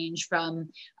of a range from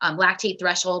lactate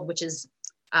threshold, which is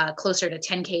closer to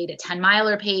 10K to 10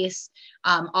 miler pace,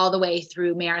 all the way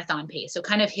through marathon pace. So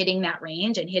kind of hitting that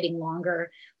range and hitting longer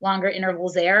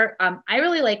intervals there. I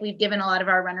really like, we've given a lot of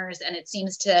our runners, and it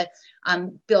seems to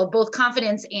build both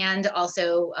confidence and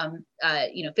also,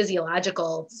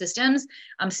 physiological systems,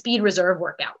 speed reserve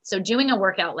workout. So doing a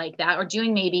workout like that, or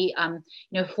doing maybe,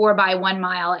 4 by 1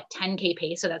 mile at 10K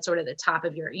pace. So that's sort of the top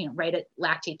of your, right at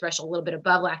lactate threshold, a little bit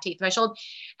above lactate threshold.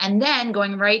 And then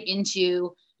going right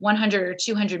into 100 or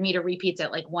 200 meter repeats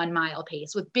at like 1 mile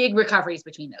pace with big recoveries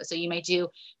between those. So you might do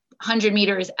 100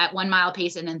 meters at 1 mile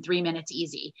pace and then 3 minutes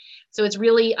easy. So it's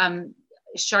really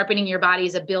sharpening your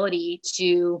body's ability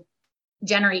to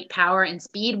generate power and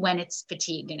speed when it's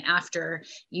fatigued and after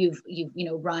you've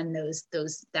run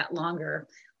that longer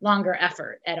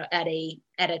effort at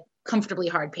a comfortably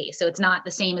hard pace. So it's not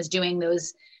the same as doing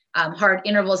those hard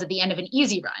intervals at the end of an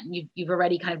easy run. You've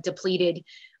already kind of depleted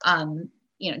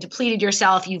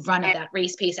yourself. You've run at that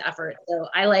race pace effort. So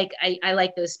I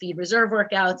like those speed reserve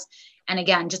workouts. And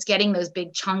again, just getting those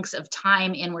big chunks of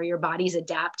time in where your body's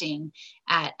adapting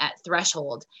at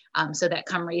threshold, so that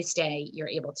come race day, you're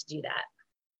able to do that.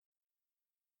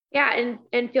 Yeah.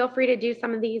 And feel free to do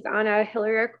some of these on a hill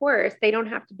or a course. They don't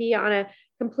have to be on a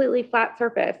completely flat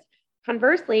surface.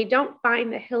 Conversely, don't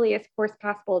find the hilliest course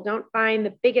possible. Don't find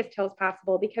the biggest hills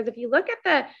possible, because if you look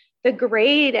at the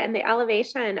grade and the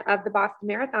elevation of the Boston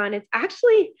Marathon, it's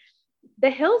actually,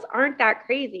 the hills aren't that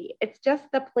crazy. It's just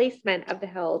the placement of the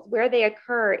hills, where they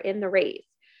occur in the race.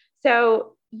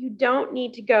 So you don't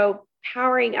need to go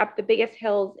powering up the biggest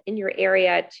hills in your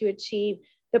area to achieve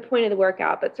the point of the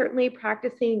workout, but certainly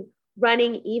practicing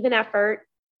running even effort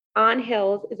on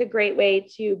hills is a great way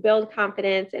to build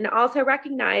confidence, and also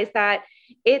recognize that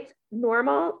it's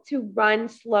normal to run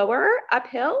slower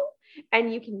uphill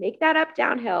and you can make that up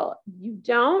downhill. You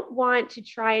don't want to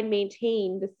try and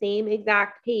maintain the same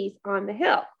exact pace on the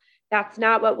hill. That's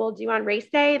not what we'll do on race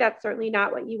day. That's certainly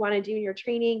not what you want to do in your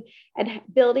training. And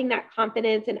building that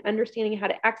confidence and understanding how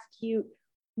to execute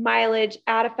mileage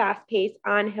at a fast pace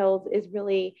on hills is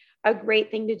really a great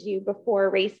thing to do before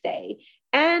race day.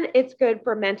 And it's good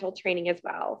for mental training as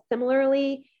well.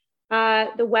 Similarly,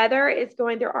 the weather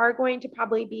there are going to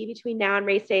probably be, between now and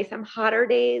race day, some hotter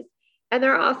days, and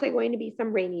there are also going to be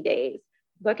some rainy days.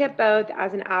 Look at both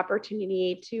as an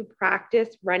opportunity to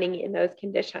practice running in those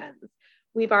conditions.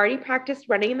 We've already practiced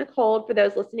running in the cold for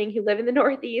those listening who live in the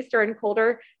Northeast or in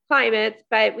colder climates,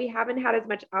 but we haven't had as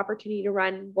much opportunity to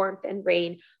run warmth and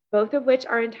rain, both of which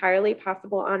are entirely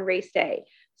possible on race day.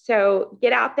 So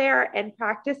get out there and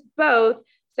practice both, so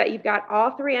that you've got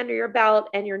all three under your belt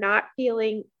and you're not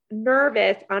feeling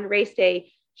nervous on race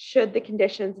day should the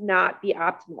conditions not be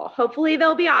optimal. Hopefully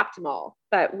they'll be optimal,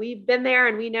 but we've been there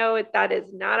and we know that is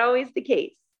not always the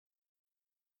case.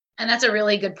 And that's a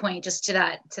really good point, just to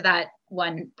that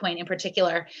one point in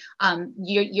particular.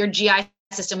 Your GI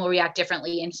system will react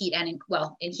differently in heat and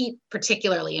in heat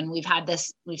particularly. And we've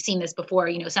seen this before,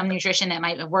 some nutrition that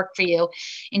might have worked for you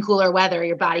in cooler weather,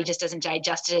 your body just doesn't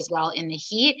digest it as well in the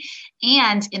heat.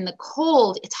 And in the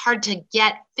cold, it's hard to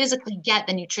physically get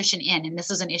the nutrition in. And this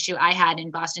was an issue I had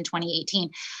in Boston 2018.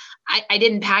 I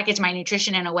didn't package my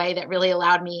nutrition in a way that really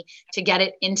allowed me to get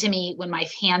it into me when my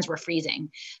hands were freezing.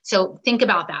 So think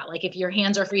about that. Like, if your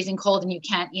hands are freezing cold and you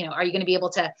can't, are you going to be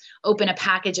able to open a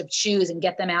package of chews and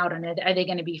get them out? And are they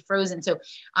going to be frozen? So,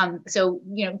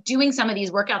 doing some of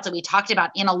these workouts that we talked about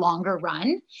in a longer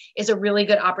run is a really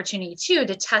good opportunity too,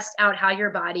 to test out how your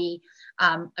body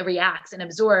reacts and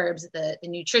absorbs the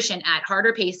nutrition at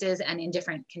harder paces and in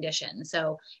different conditions.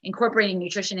 So incorporating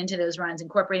nutrition into those runs,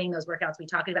 incorporating those workouts we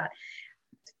talked about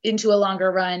into a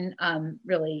longer run,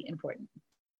 really important.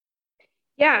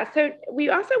 Yeah. So we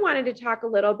also wanted to talk a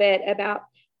little bit about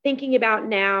thinking about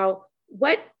now,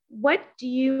 what do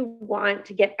you want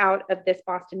to get out of this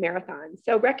Boston Marathon?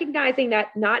 So recognizing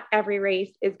that not every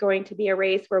race is going to be a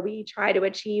race where we try to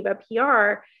achieve a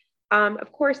PR.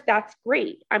 Of course, that's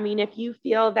great. I mean, if you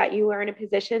feel that you are in a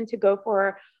position to go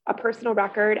for a personal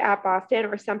record at Boston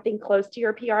or something close to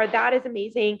your PR, that is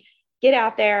amazing. Get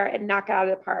out there and knock it out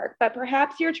of the park. But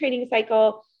perhaps your training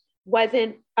cycle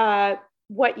wasn't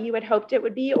what you had hoped it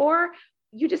would be, or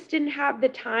you just didn't have the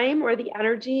time or the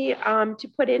energy to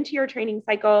put into your training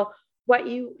cycle what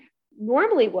you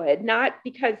normally would, not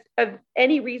because of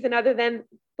any reason other than,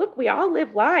 look, we all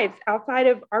live lives outside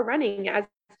of our running. As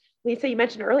Lisa, you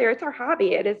mentioned earlier, it's our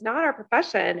hobby. It is not our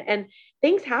profession, and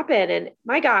things happen. And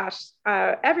my gosh,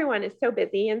 everyone is so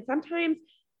busy. And sometimes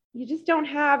you just don't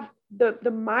have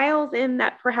the miles in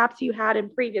that perhaps you had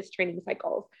in previous training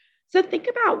cycles. So think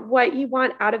about what you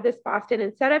want out of this Boston.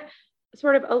 Instead of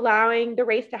sort of allowing the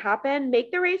race to happen,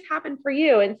 make the race happen for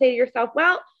you and say to yourself,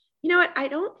 well, you know what, I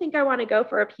don't think I want to go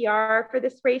for a PR for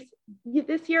this race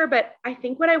this year, but I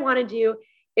think what I want to do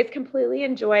is completely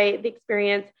enjoy the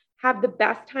experience, have the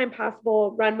best time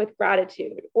possible, run with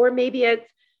gratitude. Or maybe it's,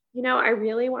 you know, I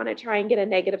really want to try and get a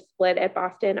negative split at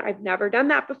Boston. I've never done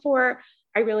that before.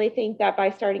 I really think that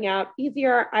by starting out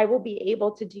easier, I will be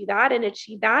able to do that and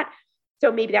achieve that.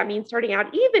 So maybe that means starting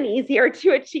out even easier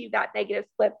to achieve that negative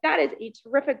split. That is a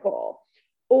terrific goal.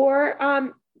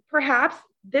 Or perhaps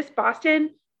this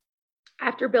Boston,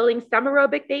 after building some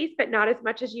aerobic base, but not as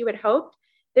much as you had hoped,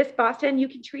 this Boston, you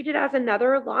can treat it as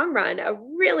another long run, a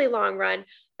really long run,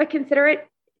 but consider it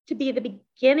to be the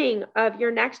beginning of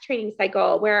your next training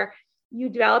cycle where you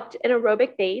developed an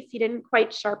aerobic base. You didn't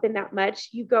quite sharpen that much.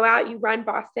 You go out, you run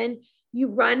Boston, you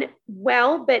run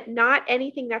well, but not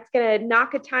anything that's going to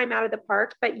knock a time out of the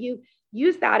park, but you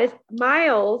use that as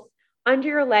miles under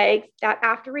your legs that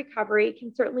after recovery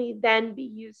can certainly then be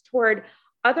used toward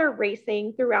other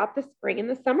racing throughout the spring and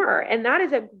the summer. And that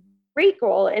is a great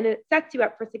goal. And it sets you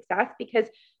up for success because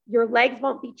your legs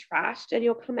won't be trashed and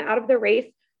you'll come out of the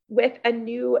race with a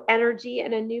new energy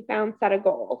and a newfound set of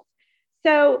goals.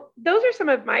 So those are some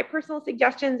of my personal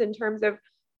suggestions in terms of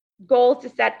goals to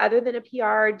set other than a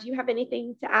PR. Do you have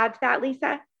anything to add to that,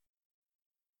 Lisa?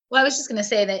 Well, I was just going to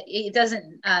say that it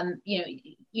doesn't,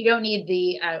 you don't need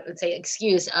the, I would say,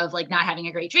 excuse of like not having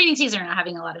a great training season or not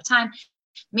having a lot of time.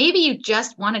 Maybe you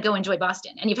just want to go enjoy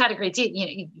Boston and you've had a great season,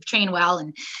 you've trained well,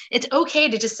 and it's okay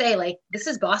to just say like, this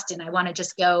is Boston. I want to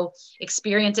just go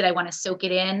experience it. I want to soak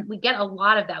it in. We get a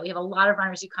lot of that. We have a lot of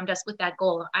runners who come to us with that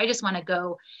goal. I just want to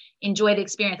go enjoy the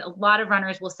experience. A lot of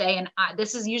runners will say, and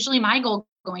this is usually my goal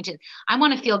going to, I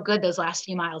want to feel good those last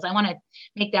few miles. I want to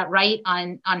make that right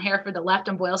on Hereford, the left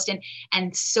on Boylston,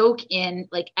 and soak in,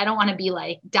 like, I don't want to be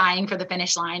like dying for the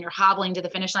finish line or hobbling to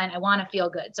the finish line. I want to feel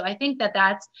good. So I think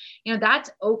that's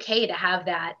okay to have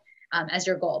that as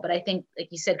your goal. But I think, like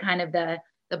you said, kind of the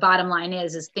bottom line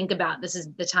is think about, this is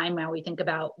the time now we think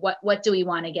about what do we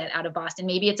want to get out of Boston?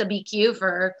 Maybe it's a BQ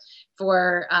for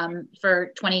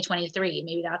 2023.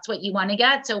 Maybe that's what you want to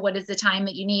get. So what is the time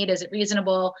that you need? Is it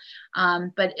reasonable?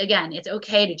 But again, it's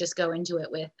okay to just go into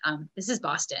it with, this is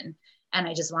Boston and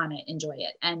I just want to enjoy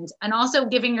it. And also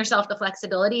giving yourself the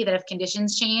flexibility that if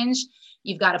conditions change,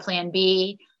 you've got a plan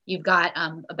B, you've got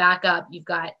a backup,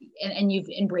 and you've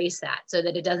embraced that so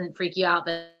that it doesn't freak you out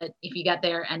that if you get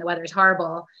there and the weather is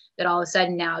horrible, that all of a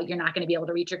sudden now you're not going to be able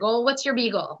to reach your goal. What's your B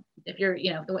goal? If you're,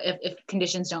 if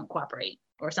conditions don't cooperate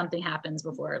or something happens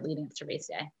before leading up to race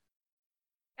day.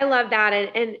 I love that.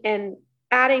 And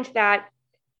adding to that,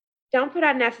 don't put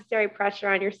unnecessary pressure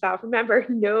on yourself. Remember,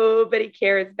 nobody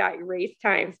cares about your race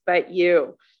times but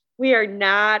you. We are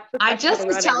not. I just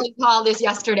was telling Paul this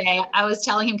yesterday. I was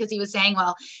telling him because he was saying,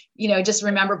 well, just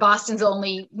remember Boston's the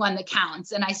only one that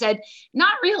counts. And I said,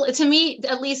 not really. To me,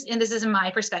 at least, and this is in my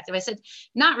perspective, I said,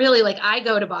 not really. Like I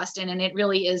go to Boston and it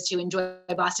really is to enjoy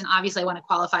Boston. Obviously I want to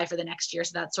qualify for the next year.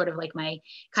 So that's sort of like my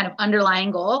kind of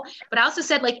underlying goal. But I also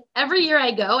said, like every year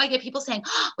I go, I get people saying,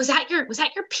 oh, was that your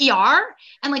PR?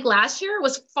 And like last year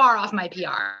was far off my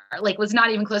PR, like was not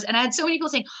even close. And I had so many people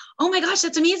saying, oh my gosh,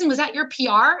 that's amazing. Was that your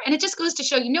PR? And it just goes to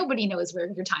show you, nobody knows where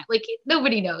your time, like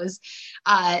nobody knows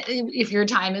if your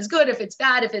time is good, if it's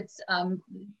bad, if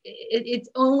it's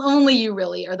only you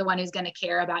really are the one who's going to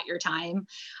care about your time.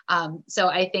 So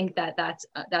I think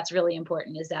that's really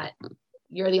important, is that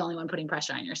you're the only one putting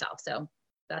pressure on yourself. So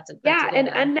that's and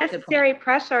unnecessary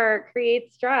pressure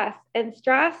creates stress, and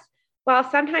stress, while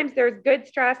sometimes there's good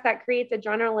stress that creates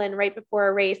adrenaline right before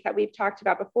a race that we've talked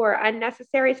about before,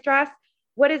 unnecessary stress,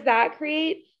 what does that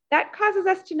create? That causes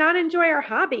us to not enjoy our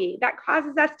hobby. That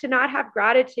causes us to not have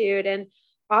gratitude. And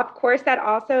of course, that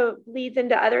also leads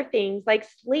into other things like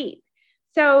sleep.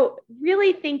 So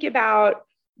really think about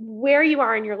where you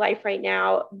are in your life right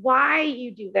now, why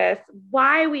you do this,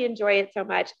 why we enjoy it so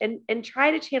much, and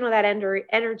try to channel that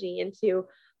energy into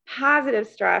positive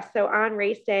stress. So on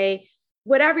race day,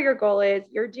 whatever your goal is,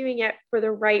 you're doing it for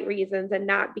the right reasons and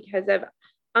not because of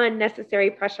unnecessary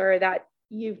pressure that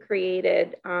you've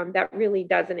created that really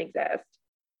doesn't exist.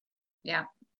 Yeah.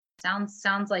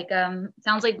 Sounds like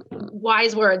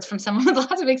wise words from someone with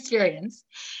lots of experience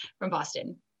from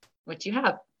Boston, which you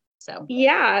have. So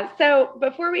yeah. So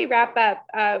before we wrap up,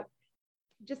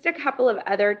 just a couple of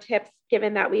other tips,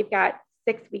 given that we've got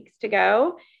 6 weeks to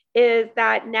go, is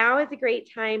that now is a great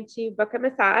time to book a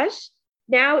massage.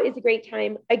 Now is a great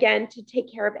time, again, to take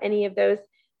care of any of those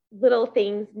little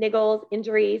things, niggles,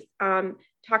 injuries.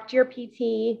 Talk to your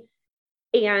PT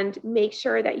and make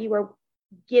sure that you are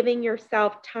giving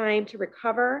yourself time to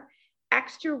recover.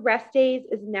 Extra rest days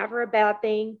is never a bad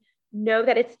thing. know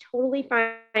that it's totally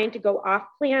fine to go off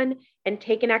plan and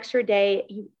take an extra day.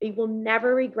 You will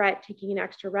never regret taking an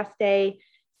extra rest day.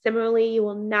 Similarly, you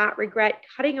will not regret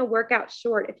cutting a workout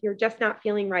short if you're just not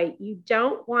feeling right. You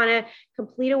don't want to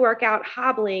complete a workout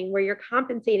hobbling where you're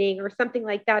compensating or something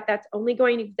like that. That's only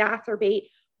going to exacerbate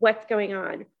what's going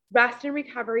on. Rest and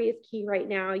recovery is key right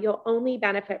now. You'll only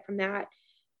benefit from that.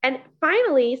 And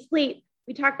finally, sleep.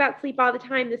 We talk about sleep all the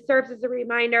time. This serves as a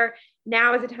reminder.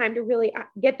 Now is the time to really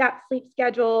get that sleep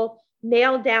schedule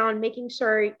nailed down, making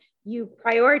sure you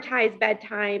prioritize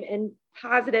bedtime and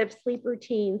positive sleep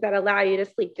routines that allow you to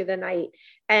sleep through the night.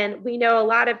 And we know a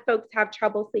lot of folks have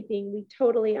trouble sleeping. We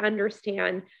totally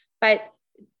understand, but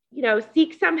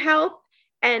seek some help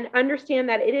and understand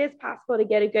that it is possible to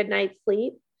get a good night's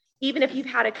sleep, even if you've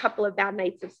had a couple of bad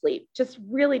nights of sleep. Just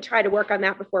really try to work on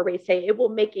that before race day. It will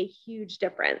make a huge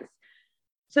difference.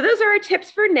 So those are our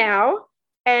tips for now.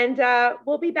 And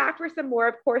we'll be back for some more,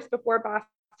 of course, before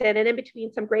Boston and in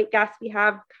between some great guests we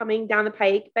have coming down the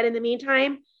pike. But in the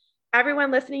meantime,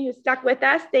 everyone listening who stuck with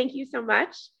us, thank you so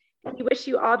much. We wish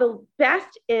you all the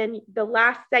best in the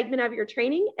last segment of your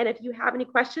training. And if you have any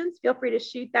questions, feel free to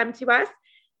shoot them to us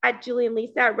at Julie and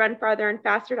Lisa at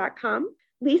runfartherandfaster.com.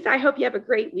 Lisa, I hope you have a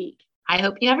great week. I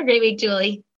hope you have a great week,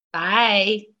 Julie.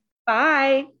 Bye.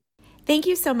 Bye. Thank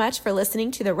you so much for listening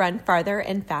to the Run Farther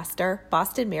and Faster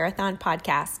Boston Marathon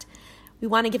podcast. We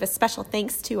want to give a special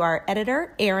thanks to our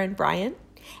editor, Aaron Bryant.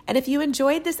 And if you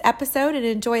enjoyed this episode and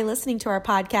enjoy listening to our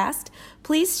podcast,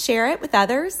 please share it with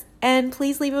others and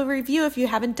please leave a review if you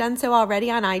haven't done so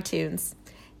already on iTunes.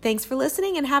 Thanks for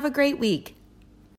listening and have a great week.